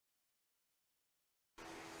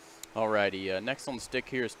Alrighty, next on the stick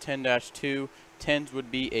here is 10-2. 10s would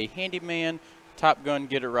be a handyman, Top Gun,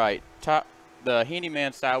 get it right. The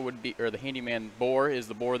handyman style would be, or the handyman boar is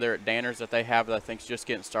the boar there at Danner's that they have that I think is just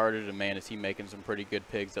getting started. And man, is he making some pretty good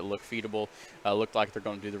pigs that look feedable, look like they're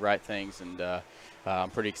going to do the right things, and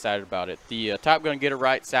I'm pretty excited about it. The Top Gun get it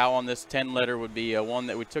right sow on this 10 litter would be one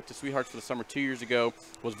that we took to Sweethearts for the Summer 2 years ago.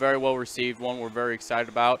 Was very well received, one we're very excited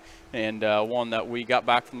about, and one that we got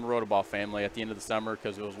back from the Rotoball family at the end of the summer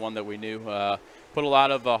because it was one that we knew put a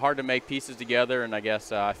lot of hard to make pieces together, and I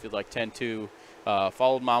guess I feel like 10-2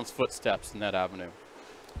 followed Mom's footsteps in that avenue.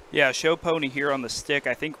 Yeah, Show Pony here on the stick,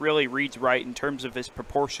 I think really reads right in terms of his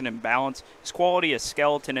proportion and balance. His quality as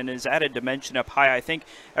skeleton and his added dimension up high, I think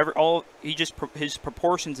his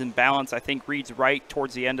proportions and balance, I think, reads right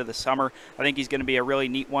towards the end of the summer. I think he's going to be a really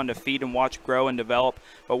neat one to feed and watch grow and develop,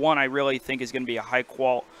 but one I really think is going to be a high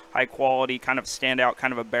quality kind of standout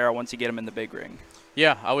kind of a barrel once you get him in the big ring.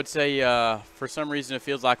 Yeah, I would say for some reason it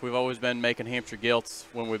feels like we've always been making Hampshire gilts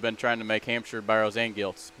when we've been trying to make Hampshire barrows and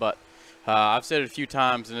gilts. But I've said it a few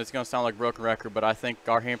times, and it's going to sound like a broken record, but I think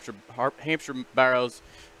our Hampshire barrows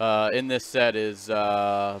in this set is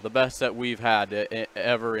the best set we've had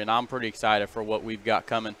ever, and I'm pretty excited for what we've got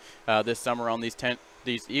coming this summer on these 10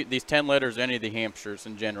 litters, any of the Hampshires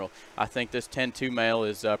in general. I think this 10-2 male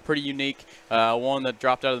is pretty unique, one that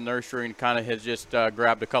dropped out of the nursery and kind of has just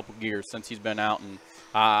grabbed a couple gears since he's been out, and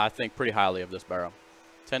I think pretty highly of this barrow.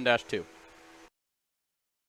 10-2.